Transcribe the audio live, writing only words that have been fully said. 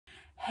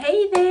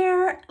Hey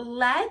there,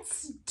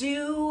 let's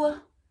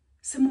do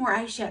some more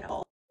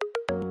eyeshadow.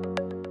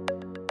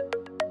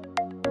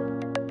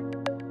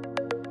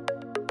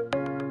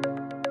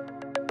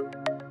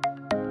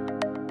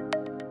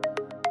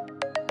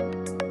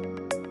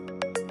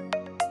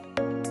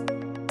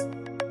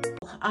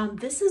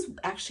 This is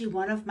actually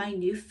one of my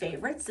new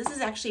favorites. This is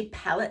actually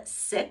palette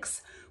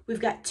 6. We've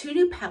got two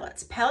new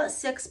palettes, palette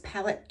 6,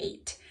 palette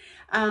 8.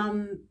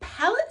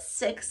 Palette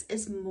 6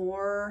 is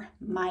more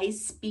my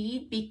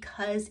speed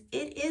because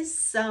it is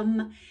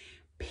some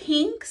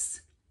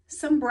pinks,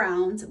 some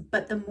browns,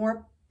 but the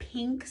more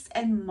pinks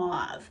and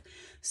mauve.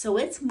 So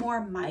it's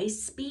more my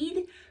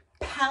speed.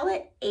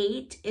 Palette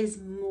 8 is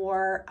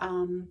more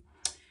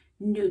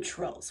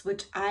neutrals,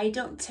 which I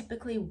don't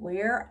typically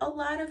wear a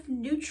lot of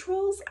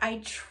neutrals.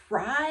 I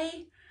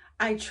try.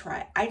 I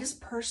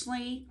just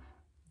personally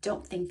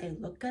don't think they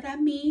look good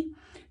on me.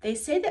 They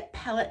say that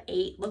palette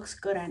 8 looks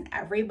good on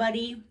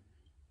everybody.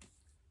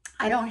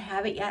 I don't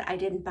have it yet. I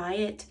didn't buy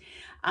it.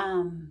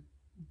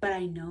 But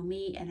I know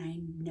me and I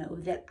know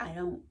that I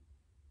don't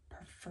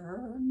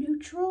prefer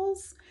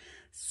neutrals.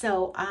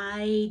 So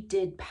I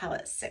did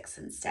palette 6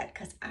 instead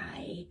because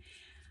I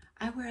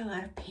wear a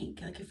lot of pink.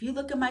 Like if you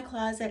look at my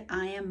closet,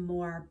 I am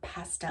more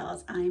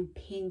pastels. I'm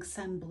pinks,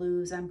 I'm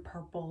blues, I'm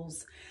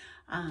purples.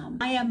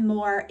 I am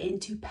more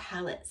into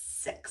palette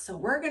 6. So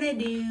we're gonna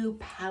do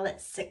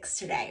palette 6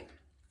 today.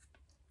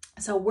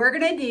 So we're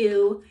gonna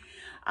do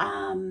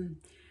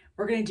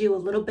a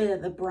little bit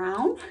of the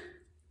brown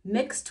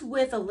mixed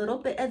with a little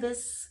bit of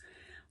this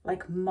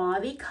like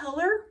mauve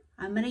color.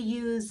 I'm gonna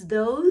use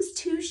those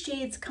two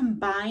shades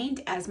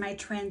combined as my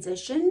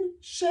transition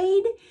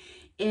shade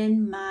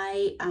in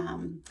my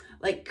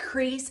like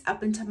crease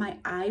up into my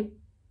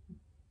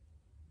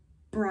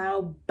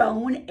eyebrow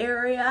bone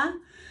area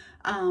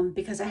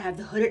because I have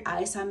the hooded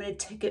eye, so I'm going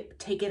to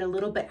take it a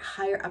little bit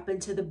higher up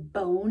into the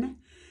bone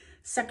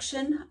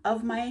section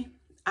of my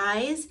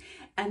eyes,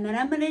 and then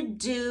I'm going to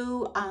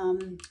do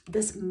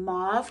this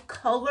mauve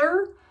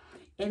color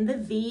in the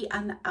V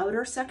on the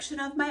outer section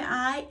of my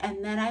eye,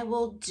 and then I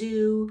will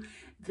do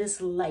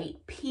this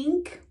light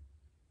pink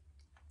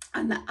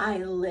on the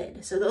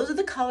eyelid. So those are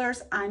the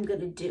colors I'm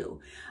gonna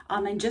do.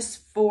 And just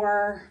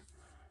for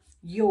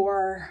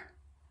your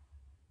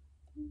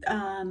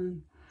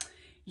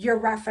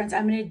reference,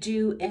 I'm gonna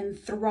do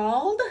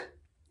Enthralled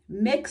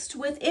mixed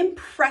with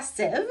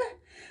Impressive.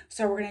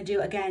 So we're gonna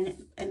do,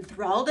 again,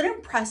 Enthralled and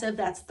Impressive.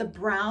 That's the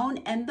brown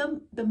and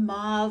the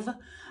mauve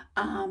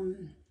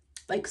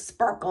like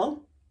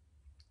sparkle.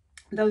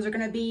 Those are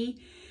gonna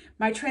be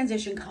my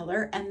transition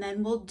color. And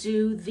then we'll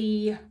do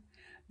the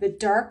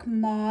dark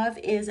mauve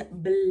is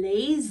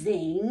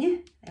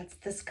Blazing. That's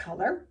this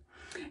color.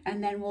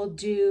 And then we'll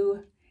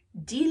do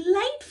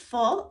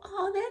Delightful.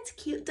 Oh, that's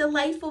cute.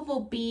 Delightful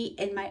will be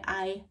in my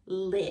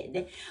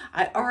eyelid.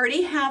 I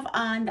already have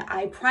on the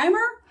eye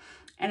primer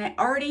and I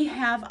already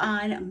have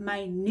on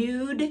my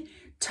nude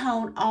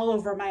tone all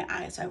over my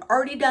eyes. So I've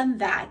already done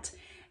that.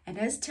 And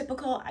as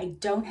typical, I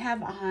don't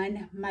have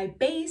on my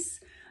base,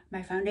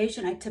 my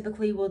foundation. I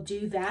typically will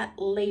do that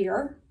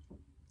later.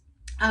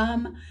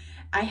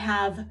 I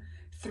have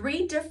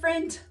 3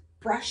 different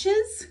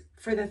brushes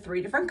for the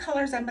 3 different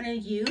colors I'm going to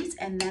use,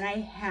 and then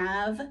I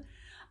have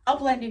a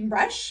blending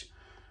brush.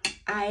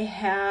 I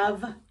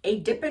have a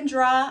Dip and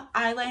Draw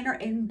eyeliner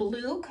in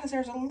blue because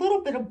there's a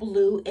little bit of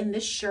blue in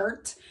this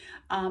shirt,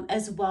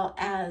 as well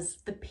as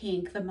the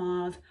pink, the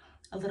mauve,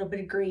 a little bit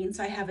of green.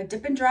 So I have a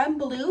Dip and Draw in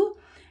blue,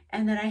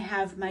 and then I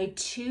have my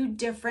 2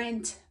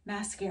 different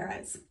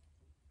mascaras.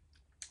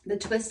 The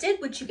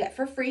Twisted, which you get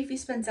for free if you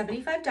spend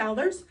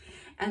 $75.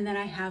 And then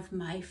I have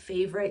my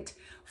favorite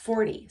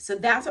 40. So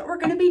that's what we're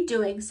going to be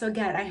doing. So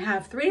again, I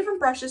have 3 different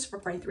brushes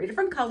for my 3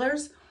 different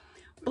colors,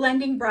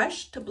 blending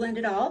brush to blend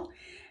it all,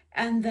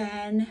 and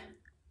then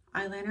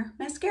eyeliner,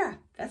 mascara.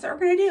 That's what we're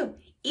going to do.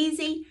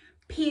 Easy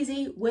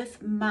peasy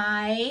with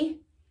my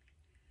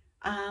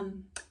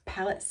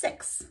palette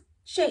 6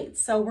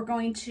 shades. So we're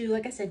going to,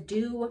 like I said,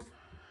 do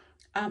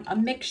a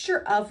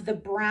mixture of the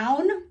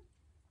brown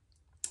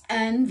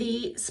and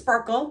the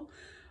sparkle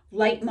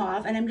light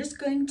mauve, and I'm just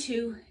going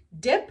to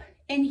dip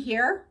in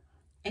here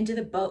into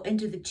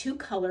the 2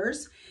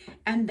 colors,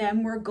 and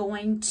then we're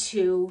going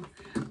to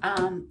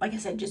like I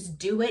said, just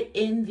do it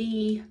in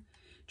the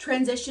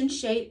transition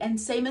shade, and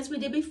same as we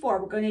did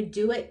before, we're going to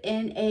do it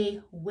in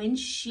a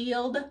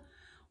windshield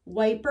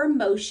wiper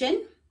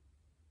motion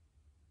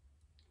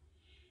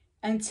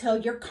until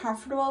you're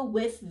comfortable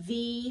with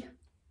the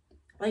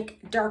like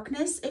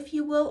darkness, if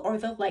you will, or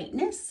the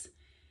lightness.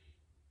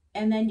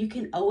 And then you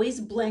can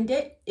always blend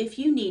it if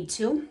you need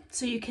to,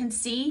 so you can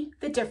see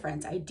the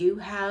difference. I do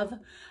have,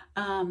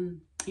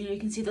 you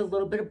can see the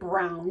little bit of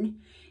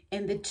brown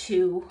in the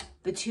two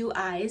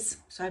eyes.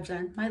 So I've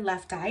done my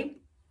left eye,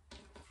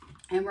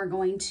 and we're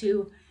going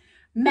to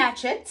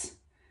match it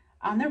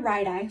on the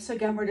right eye. So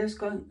again, we're just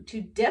going to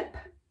dip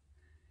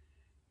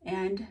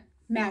and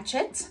match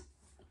it.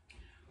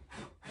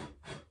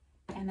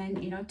 And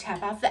then,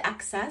 tap off the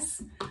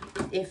excess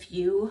if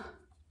you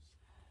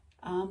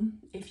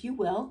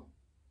will.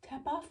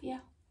 Tap off, yeah.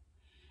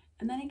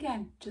 And then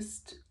again,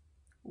 just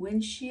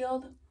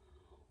windshield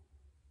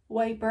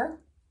wiper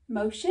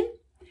motion.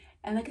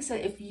 And like I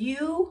said, if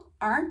you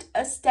aren't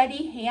a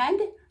steady hand,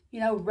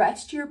 you know,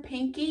 rest your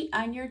pinky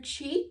on your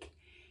cheek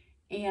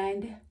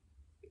and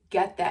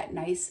get that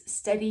nice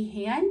steady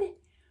hand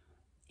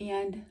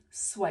and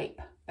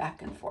swipe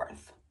back and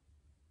forth.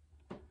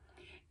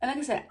 And like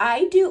I said,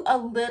 I do a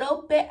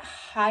little bit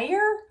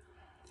higher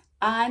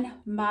on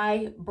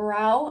my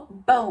brow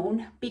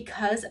bone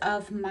because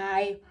of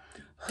my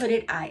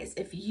hooded eyes.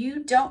 If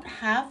you don't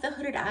have the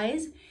hooded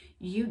eyes,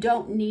 you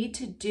don't need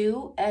to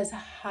do as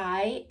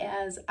high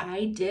as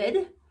I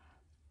did.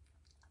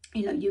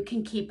 You know, you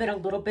can keep it a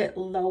little bit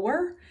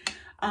lower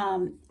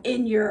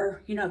in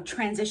your, you know,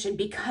 transition,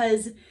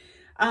 because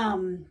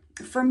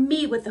for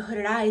me with the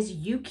hooded eyes,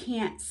 you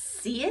can't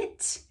see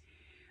it,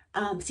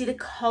 see the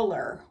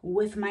color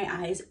with my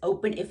eyes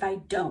open if I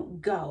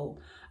don't go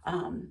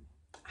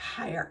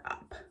higher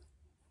up.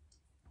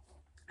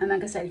 And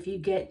like I said, if you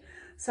get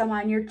some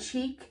on your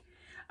cheek,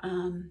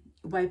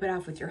 wipe it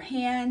off with your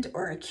hand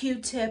or a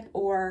Q-tip,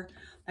 or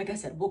like I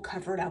said, we'll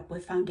cover it up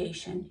with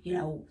foundation, you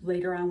know,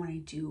 later on when I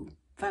do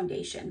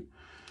foundation.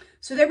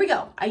 So there we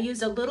go. I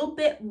used a little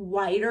bit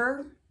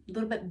wider, a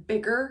little bit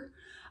bigger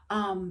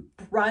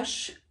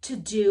brush to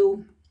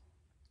do,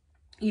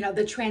 you know,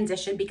 the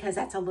transition, because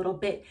that's a little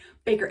bit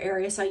bigger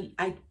area. So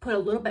I put a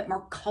little bit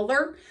more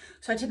color.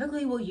 So I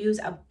typically will use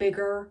a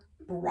bigger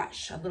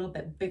brush, a little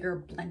bit bigger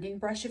blending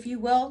brush, if you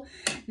will.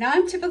 Now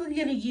I'm typically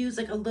going to use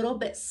like a little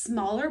bit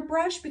smaller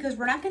brush, because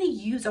we're not going to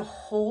use a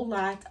whole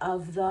lot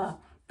of the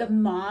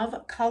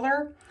mauve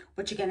color,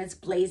 which again is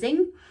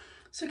blazing.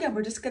 So again,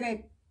 we're just going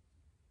to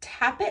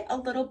tap it a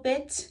little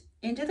bit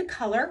into the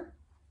color,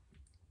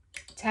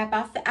 tap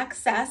off the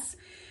excess,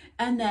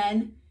 and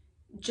then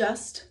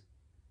just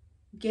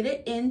get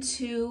it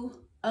into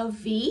a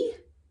V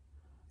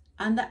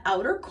on the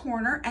outer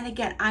corner. And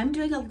again, I'm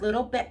doing a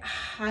little bit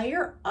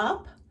higher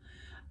up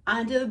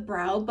onto the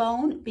brow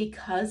bone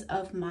because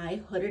of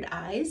my hooded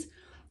eyes.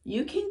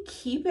 You can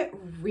keep it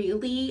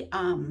really,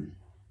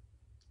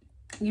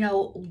 you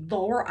know,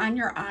 lower on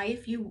your eye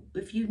if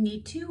you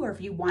need to, or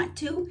if you want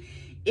to,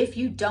 if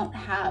you don't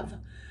have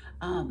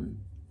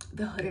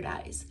the hooded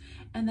eyes.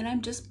 And then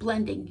I'm just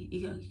blending.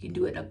 You know, you can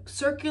do it a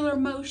circular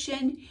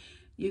motion.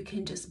 You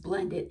can just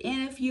blend it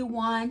in if you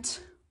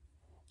want.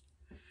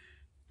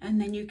 And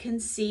then you can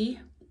see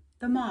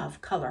the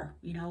mauve color,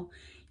 you know,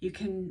 you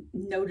can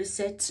notice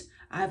it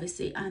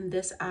obviously on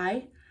this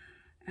eye.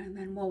 And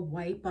then we'll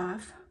wipe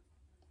off,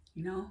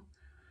 you know,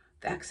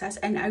 the excess.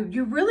 And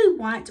you really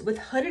want, with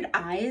hooded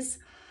eyes,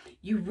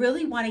 you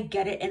really want to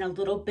get it in a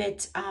little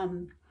bit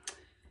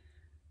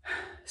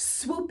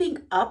swooping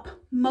up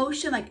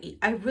motion. Like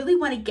I really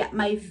want to get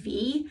my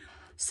V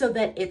so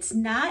that it's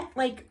not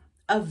like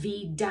a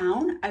V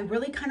down. I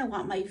really kind of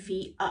want my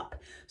V up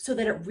so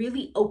that it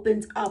really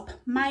opens up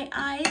my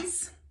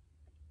eyes,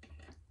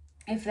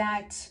 if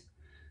that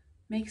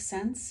makes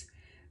sense.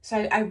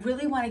 So I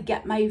really want to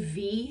get my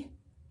V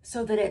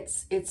so that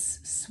it's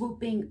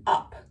swooping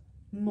up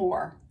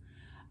more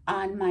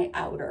on my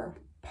outer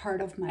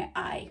part of my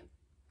eye,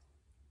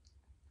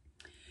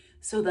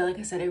 so that, like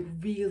I said, it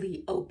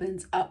really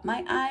opens up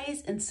my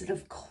eyes instead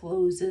of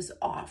closes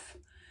off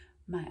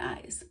my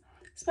eyes.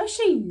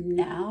 Especially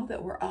now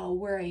that we're all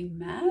wearing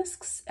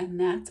masks and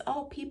that's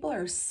all people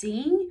are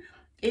seeing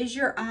is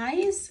your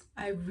eyes.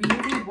 I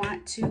really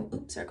want to,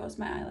 oops, there goes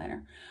my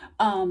eyeliner.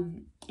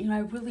 You know, I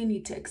really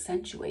need to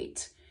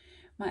accentuate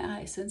my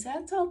eyes, since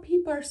that's all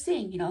people are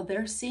seeing. You know,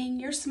 they're seeing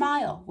your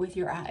smile with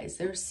your eyes.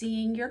 They're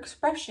seeing your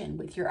expression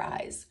with your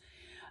eyes.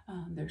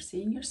 They're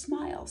seeing your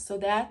smile. So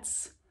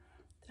that's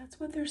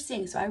what they're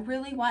seeing. So I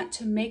really want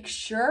to make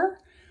sure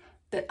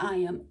that I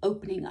am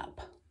opening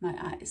up my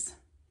eyes.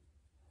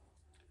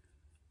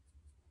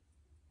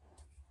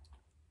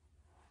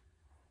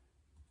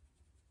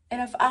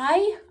 And if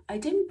I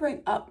didn't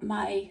bring up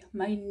my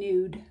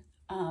nude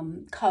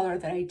color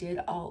that I did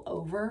all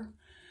over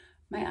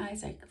my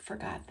eyes, I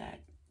forgot that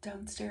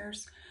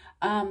downstairs.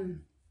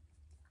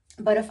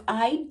 But if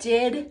I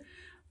did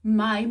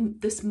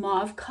this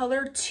mauve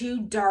color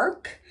too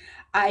dark,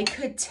 I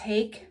could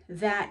take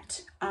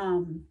that,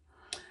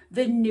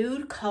 the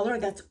nude color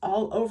that's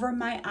all over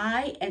my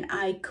eye, and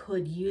I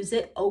could use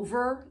it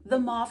over the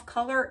mauve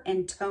color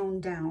and tone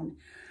down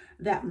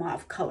that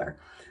mauve color.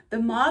 The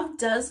mauve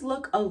does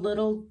look a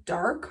little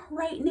dark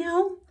right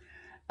now,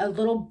 a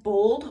little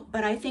bold,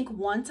 but I think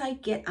once I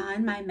get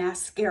on my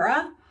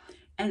mascara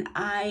and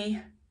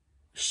I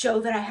show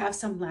that I have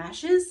some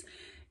lashes,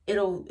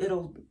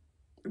 it'll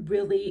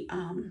really,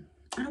 I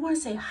don't want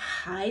to say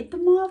hide the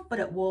mauve, but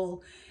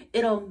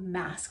it'll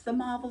mask the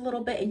mauve a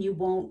little bit, and you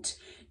won't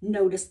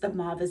notice the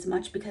mauve as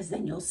much, because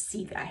then you'll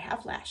see that I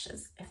have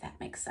lashes, if that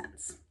makes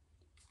sense.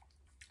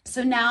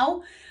 So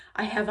now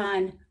I have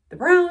on the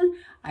brown,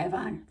 I have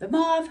on the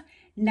mauve.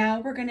 Now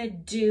we're gonna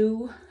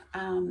do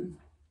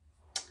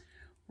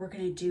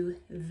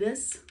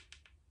this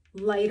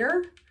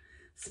lighter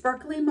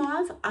sparkly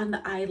mauve on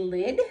the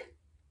eyelid.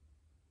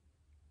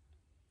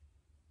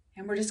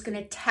 And we're just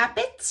gonna tap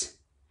it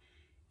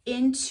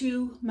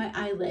into my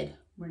eyelid.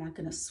 We're not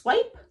going to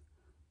swipe.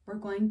 We're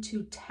going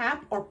to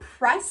tap or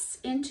press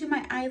into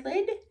my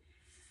eyelid.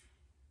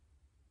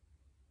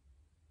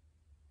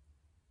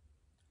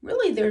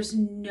 Really, there's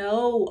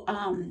no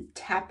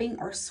tapping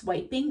or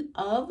swiping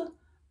of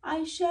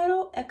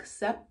eyeshadow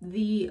except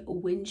the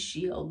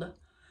windshield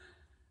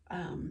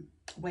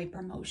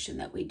wiper motion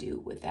that we do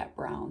with that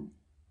brown.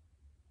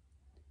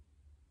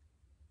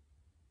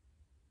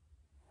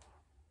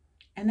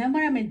 And then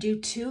what I'm going to do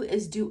too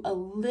is do a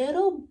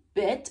little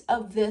bit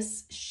of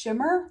this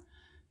shimmer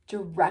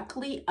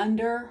directly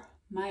under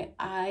my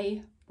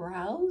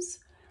eyebrows,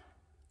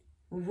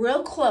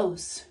 real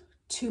close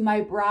to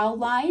my brow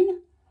line,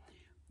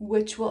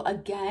 which will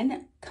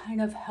again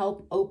kind of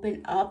help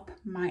open up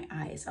my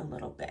eyes a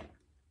little bit.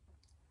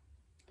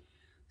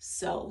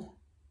 So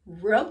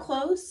real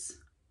close,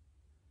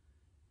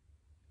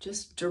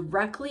 just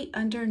directly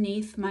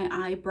underneath my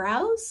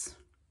eyebrows.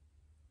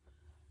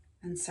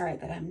 And sorry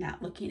that I'm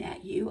not looking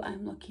at you,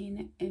 I'm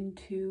looking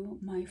into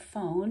my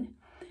phone.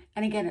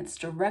 And again, it's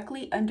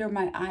directly under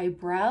my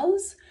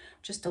eyebrows,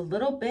 just a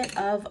little bit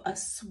of a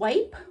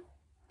swipe,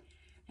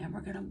 and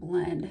we're gonna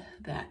blend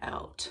that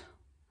out.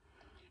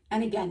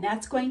 And again,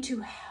 that's going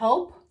to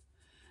help,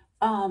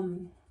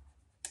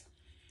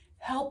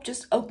 help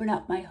just open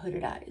up my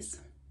hooded eyes.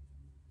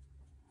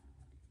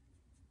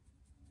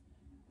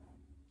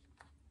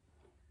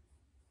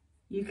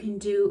 You can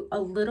do a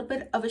little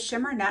bit of a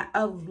shimmer, not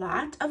a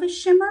lot of a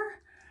shimmer.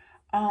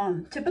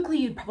 Typically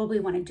you'd probably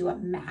want to do a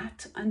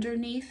matte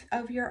underneath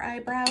of your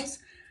eyebrows.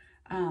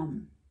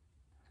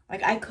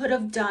 Like I could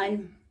have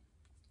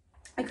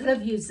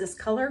used this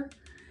color.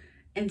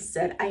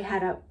 Instead, I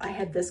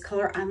had this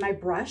color on my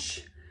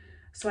brush,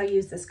 so I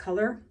used this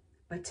color.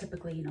 But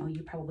typically, you know,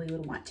 you probably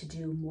would want to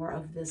do more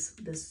of this,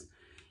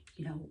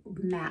 you know,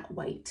 matte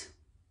white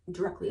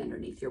directly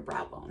underneath your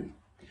brow bone.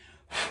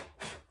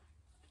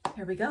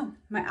 There we go.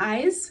 My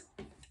eyes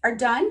are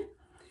done,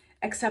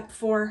 except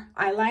for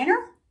eyeliner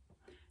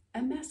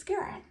and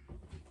mascara.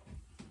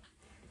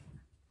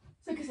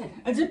 So like I said,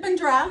 a dip and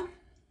draw.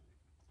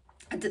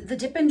 The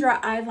dip and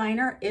draw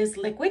eyeliner is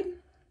liquid.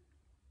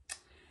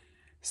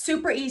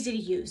 Super easy to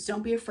use.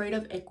 Don't be afraid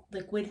of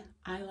liquid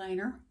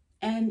eyeliner.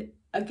 And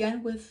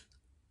again, with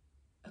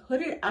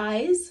hooded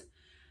eyes,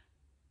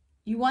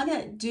 you want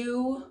to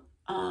do,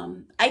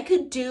 I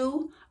could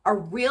do a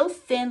real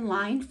thin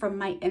line from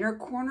my inner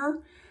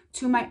corner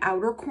to my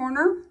outer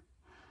corner,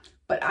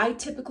 but I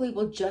typically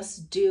will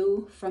just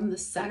do from the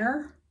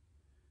center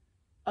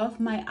of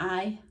my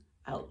eye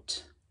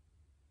out.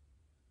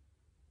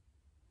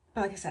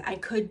 But like I said, I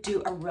could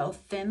do a real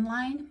thin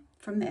line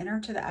from the inner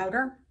to the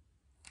outer.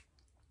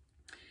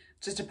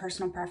 Just a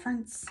personal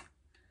preference.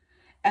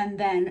 And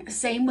then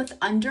same with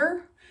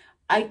under.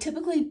 I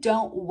typically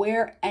don't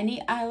wear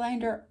any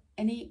eyeliner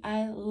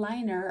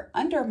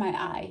under my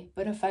eye,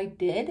 but if I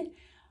did,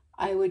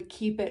 I would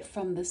keep it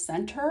from the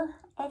center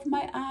of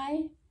my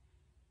eye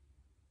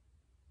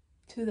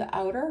to the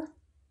outer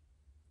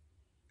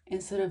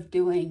instead of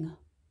doing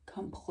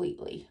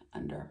completely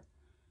under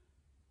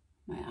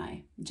my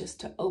eye, just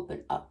to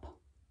open up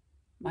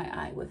my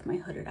eye with my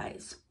hooded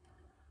eyes.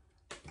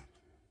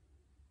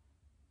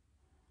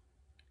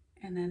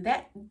 And then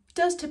that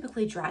does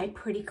typically dry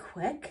pretty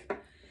quick.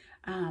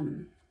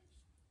 And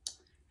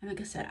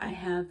like I said, I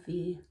have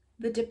the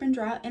dip and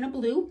draw in a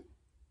blue.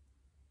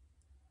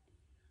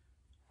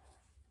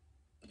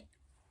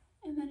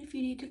 And then if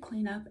you need to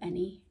clean up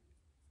any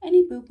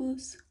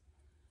boo-boos,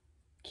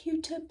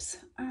 Q-tips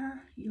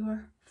are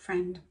your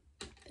friend.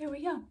 There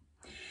we go.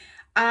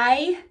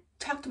 I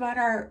talked about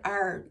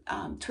our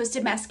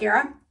twisted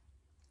mascara.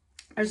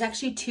 There's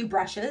actually two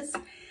brushes.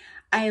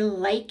 I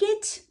like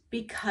it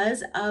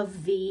because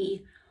of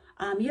the,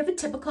 you have a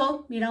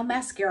typical, you know,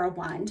 mascara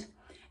wand,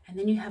 and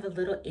then you have a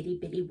little itty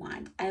bitty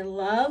wand. I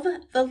love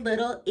the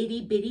little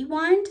itty bitty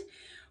wand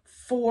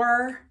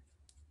for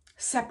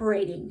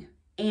separating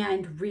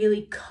and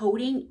really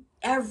coating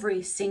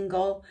every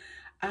single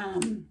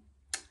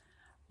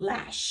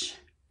lash.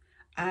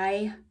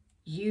 I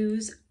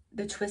use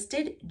the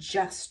twisted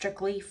just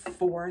strictly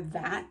for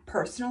that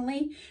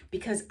personally,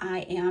 because I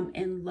am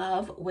in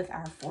love with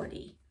our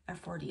 40. Our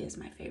 40 is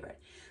my favorite.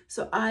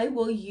 So I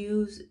will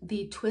use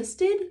the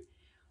twisted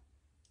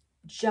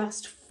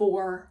just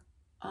for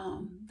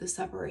the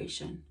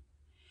separation.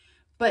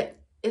 But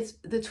it's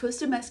the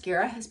twisted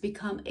mascara has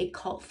become a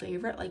cult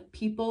favorite. Like,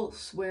 people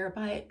swear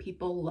by it,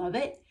 people love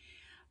it.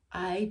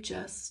 I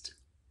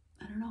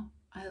don't know.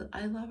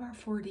 I love our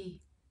 40.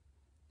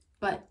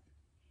 But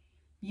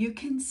you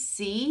can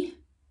see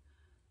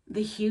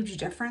the huge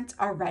difference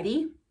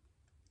already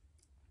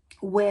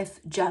with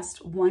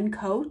just one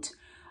coat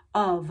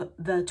of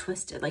the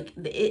twisted. Like,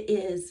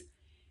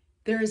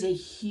 there is a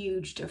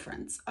huge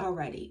difference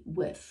already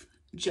with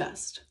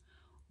just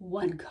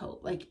one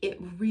coat. Like, it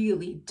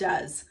really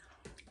does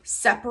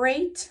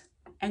separate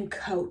and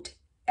coat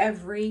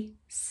every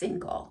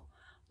single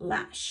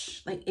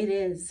lash. Like, it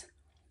is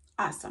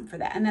awesome for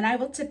that. And then I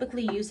will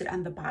typically use it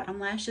on the bottom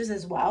lashes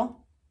as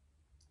well.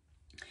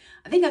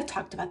 I think I've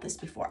talked about this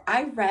before.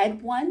 I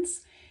read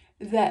once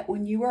that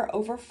when you are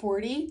over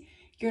 40,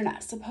 you're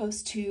not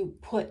supposed to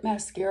put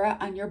mascara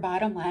on your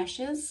bottom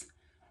lashes.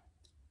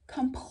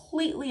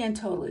 Completely and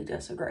totally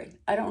disagree.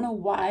 I don't know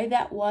why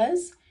that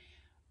was,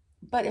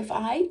 but if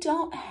I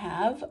don't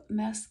have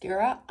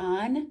mascara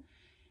on,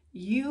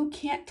 you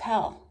can't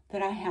tell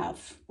that I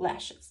have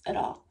lashes at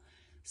all.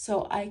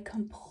 So I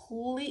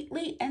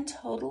completely and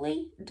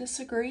totally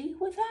disagree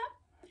with that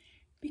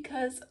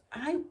because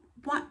I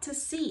want to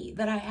see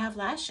that I have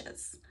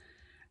lashes.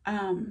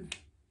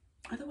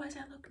 Otherwise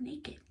I look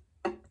naked,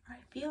 or I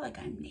feel like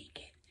I'm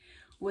naked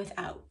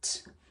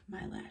without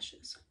my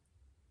lashes.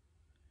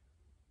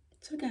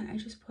 So again, I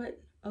just put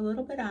a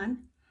little bit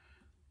on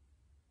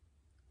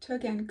to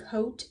again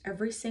coat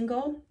every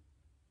single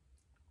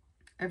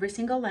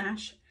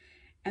lash,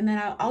 and then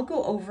I'll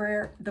go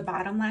over the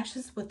bottom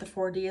lashes with the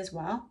 4D as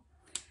well.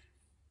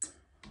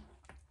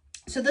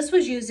 So this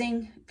was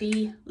using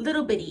the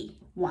little bitty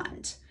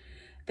wand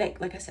that,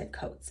 like I said,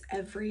 coats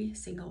every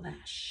single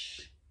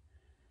lash.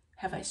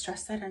 Have I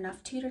stressed that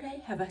enough to you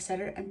today? Have I said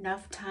it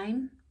enough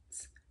times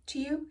to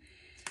you?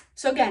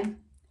 So again,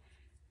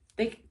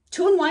 the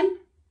 2-in-1.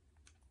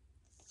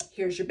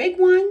 Here's your big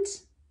wand,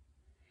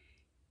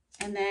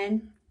 and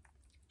then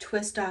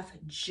twist off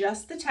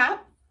just the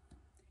top,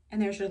 and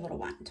there's your little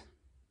wand.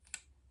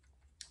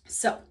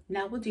 So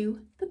now we'll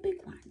do the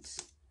big ones.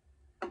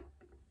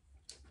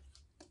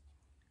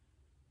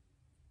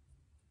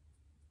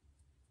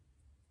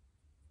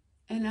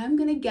 And I'm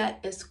gonna get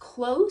as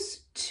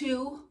close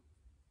to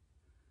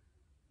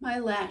my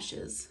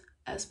lashes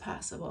as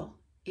possible.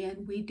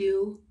 And we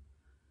do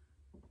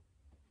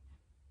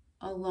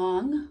a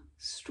long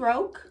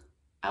stroke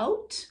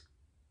out,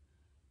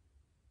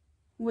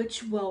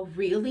 which will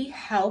really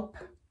help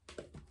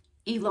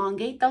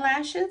elongate the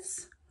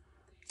lashes.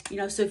 You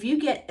know, so if you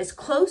get as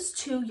close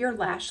to your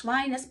lash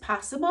line as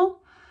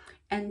possible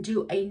and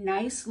do a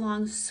nice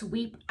long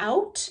sweep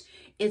out,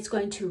 it's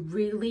going to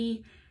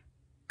really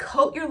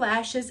coat your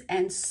lashes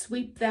and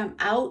sweep them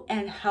out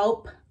and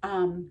help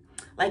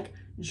like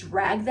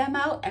drag them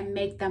out and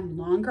make them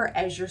longer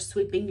as you're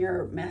sweeping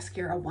your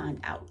mascara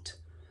wand out,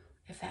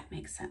 if that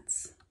makes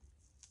sense.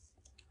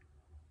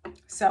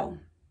 So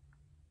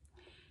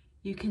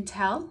you can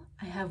tell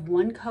I have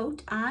one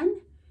coat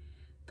on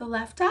the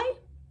left eye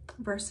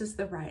versus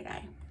the right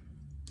eye.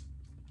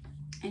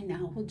 And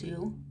now we'll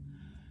do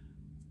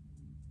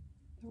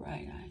the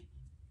right eye.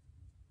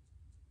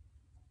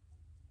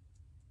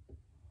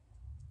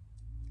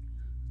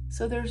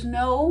 So there's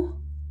no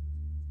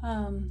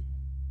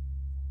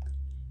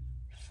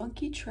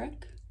funky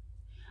trick.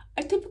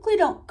 I typically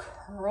don't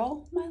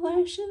curl my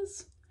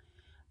lashes.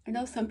 I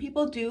know some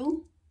people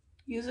do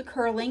use a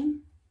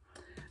curling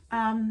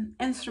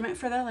instrument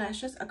for their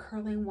lashes, a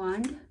curling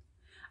wand.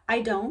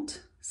 I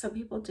don't. Some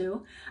people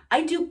do.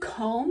 I do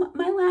comb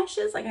my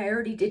lashes. Like I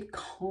already did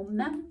comb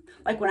them.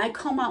 Like when I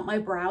comb out my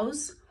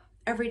brows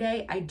every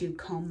day, I do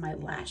comb my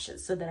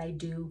lashes so that I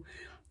do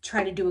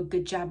try to do a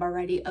good job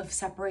already of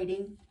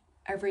separating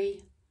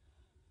every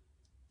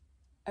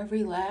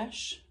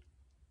lash.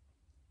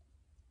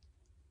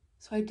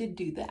 So I did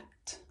do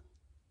that.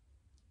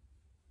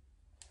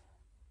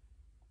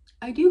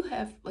 I do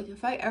have, like,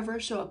 if I ever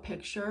show a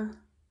picture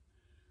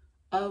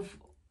of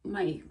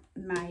my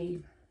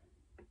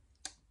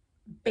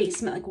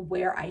basement, like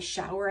where I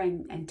shower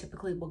and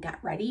typically will get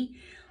ready,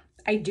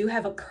 I do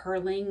have a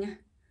curling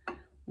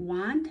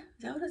wand. Is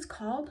that what it's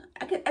called?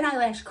 I get an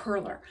eyelash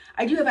curler.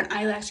 I do have an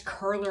eyelash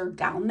curler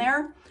down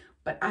there,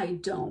 but I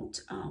don't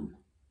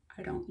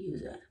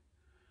use it.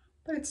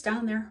 But it's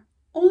down there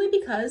only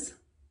because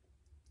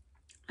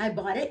I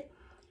bought it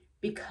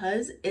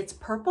because it's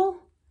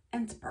purple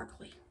and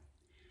sparkly.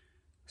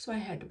 So I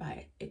had to buy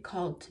it. It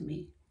called to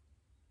me.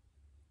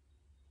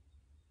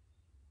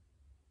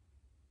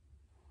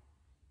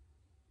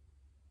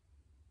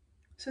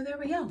 So there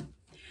we go.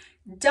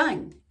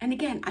 Done. And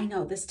again, I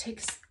know this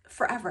takes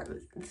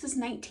forever. This is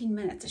 19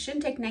 minutes. It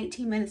shouldn't take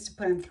 19 minutes to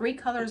put on 3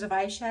 colors of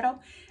eyeshadow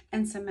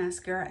and some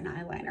mascara and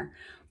eyeliner.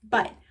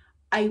 But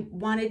I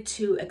wanted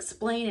to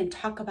explain and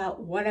talk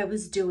about what I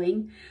was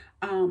doing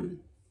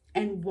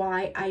and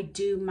why I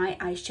do my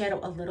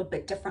eyeshadow a little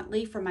bit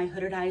differently for my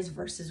hooded eyes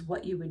versus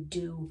what you would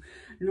do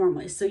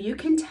normally. So you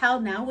can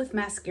tell now with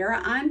mascara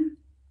on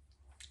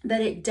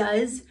that it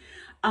does,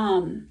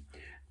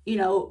 you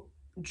know,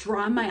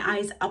 draw my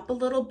eyes up a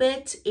little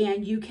bit,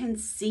 and you can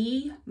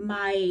see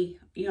my,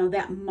 you know,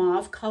 that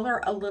mauve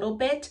color a little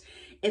bit.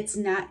 It's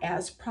not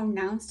as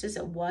pronounced as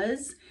it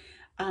was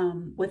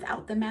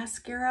without the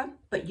mascara,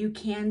 but you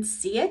can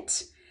see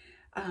it.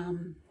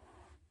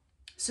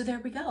 So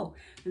there we go.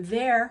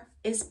 There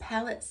is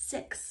palette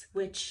 6,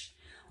 which,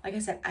 like I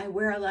said, I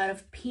wear a lot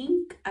of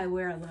pink. I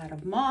wear a lot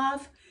of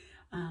mauve.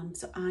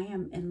 So I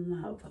am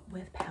in love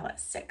with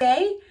palette 6.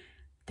 Okay,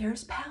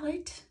 there's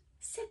palette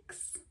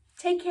 6.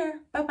 Take care.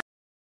 Bye-bye.